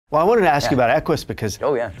Well, I wanted to ask you about Equus because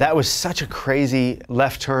yeah. that was such a crazy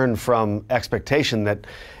left turn from expectation that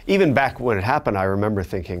even back when it happened, I remember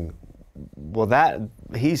thinking, well,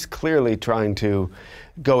 he's clearly trying to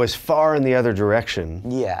go as far in the other direction.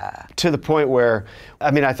 Yeah. To the point where,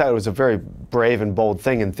 I mean, I thought it was a very brave and bold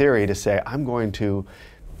thing in theory to say, I'm going to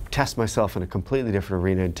test myself in a completely different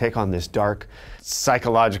arena and take on this dark,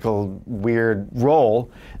 psychological, weird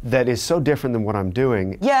role that is so different than what I'm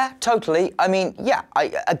doing. Yeah, totally. I mean, yeah,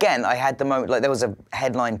 I had the moment, like there was a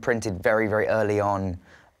headline printed very, very early on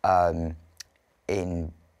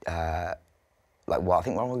in, like, well, I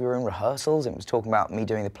think when we were in rehearsals, it was talking about me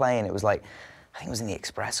doing the play, and it was like, I think it was in the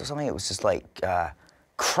Express or something, it was just like,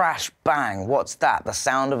 crash, bang, what's that? The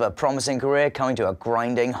sound of a promising career coming to a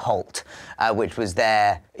grinding halt, which was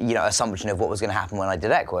their, you know, assumption of what was going to happen when I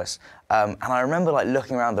did Equus. And I remember like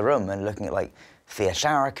looking around the room and looking at like Thea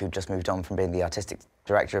Sharrock, who'd just moved on from being the artistic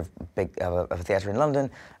director of a theatre in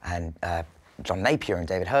London, and John Napier and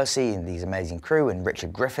David Hersey and these amazing crew, and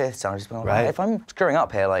Richard Griffiths. And I was just like, if I'm screwing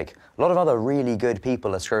up here, like a lot of other really good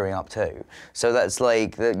people are screwing up too. So that's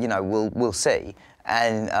like, you know, we'll see.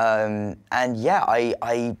 And yeah,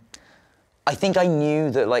 I think I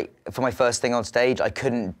knew that, like, for my first thing on stage, I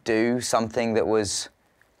couldn't do something that was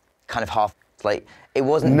kind of half, like, it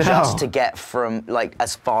wasn't just to get from, like,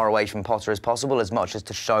 as far away from Potter as possible, as much as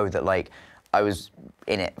to show that, like, I was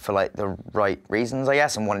in it for, like, the right reasons, I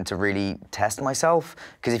guess, and wanted to really test myself.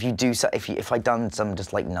 Because if you do, if I'd done some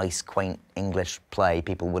just, like, nice, quaint English play,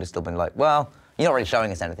 people would have still been like, well, you're not really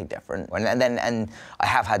showing us anything different. And I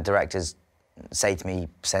have had directors say to me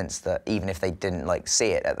since that even if they didn't like see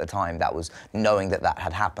it at the time, that was knowing that that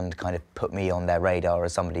had happened kind of put me on their radar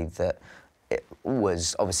as somebody that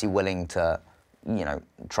was obviously willing to, you know,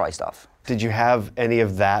 try stuff. Did you have any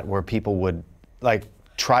of that where people would like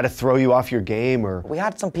try to throw you off your game? Or we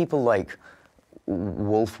had some people like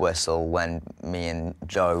wolf whistle when me and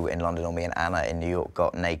Joe in London or me and Anna in New York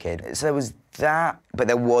got naked. So there was that, but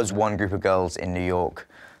there was one group of girls in New York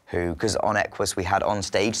who, because on Equus we had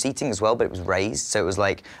on-stage seating as well, but it was raised, so it was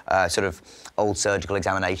like sort of old surgical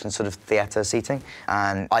examination sort of theatre seating.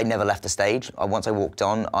 And I never left the stage. Once I walked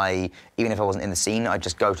on, even if I wasn't in the scene, I'd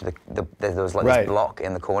just go to there was like this block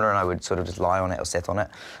in the corner, and I would sort of just lie on it or sit on it.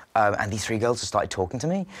 And these three girls just started talking to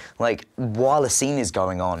me. Like, while a scene is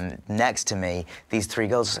going on next to me, these three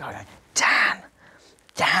girls are going,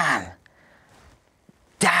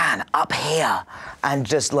 Dan, up here, and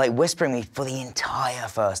just like whispering me for the entire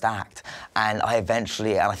first act. And I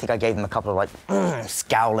eventually, and I think I gave them a couple of like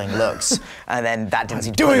scowling looks, and then that didn't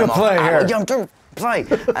seem to doing a play here. I'm doing a play.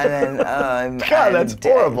 And then, God, that's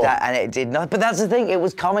horrible. And it did not, but that's the thing, it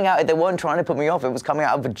was coming out, they weren't trying to put me off, it was coming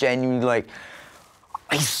out of a genuine like,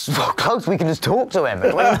 he's so close, we can just talk to him.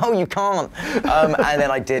 Like, no, you can't. And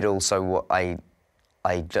then I did also what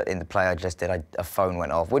in the play I just did, a phone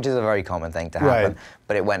went off, which is a very common thing to happen,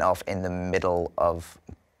 but it went off in the middle of,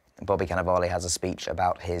 Bobby Cannavale has a speech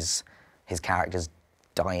about his character's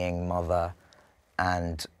dying mother,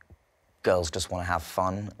 and Girls Just Want to Have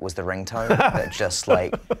Fun was the ringtone that just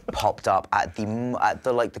like popped up at the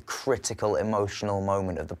like the critical emotional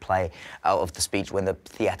moment of the play, of the speech, when the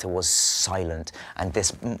theatre was silent, and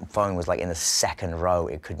this phone was like in the second row.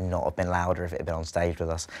 It could not have been louder if it had been on stage with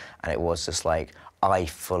us, and it was just like, I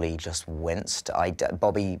fully just winced.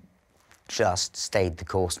 Bobby just stayed the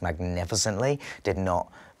course magnificently, did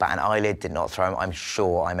not bat an eyelid, did not throw him. I'm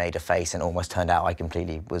sure I made a face and almost turned out I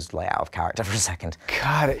completely was like out of character for a second.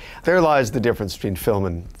 God, there lies the difference between film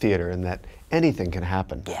and theater in that anything can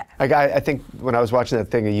happen. Yeah. Like I think when I was watching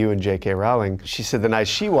that thing of you and J.K. Rowling, she said the night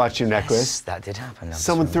she watched you in Equus, yes, that did happen.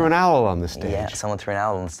 Someone threw an owl on the stage. Yeah, someone threw an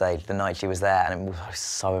owl on the stage the night she was there, and I was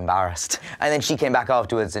so embarrassed. And then she came back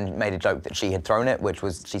afterwards and made a joke that she had thrown it, which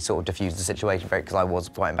was, she sort of diffused the situation very, because I was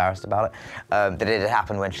quite embarrassed about it, that it had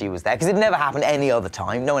happened when she was there, because it never happened any other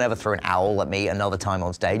time. No one ever threw an owl at me another time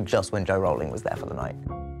on stage, just when Joe Rowling was there for the night.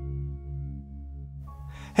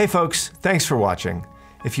 Hey folks, thanks for watching.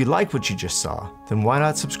 If you like what you just saw, then why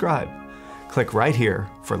not subscribe? Click right here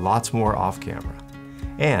for lots more off camera.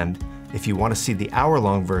 And if you want to see the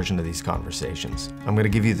hour-long version of these conversations, I'm going to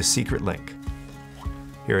give you the secret link.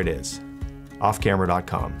 Here it is,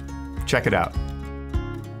 offcamera.com. Check it out.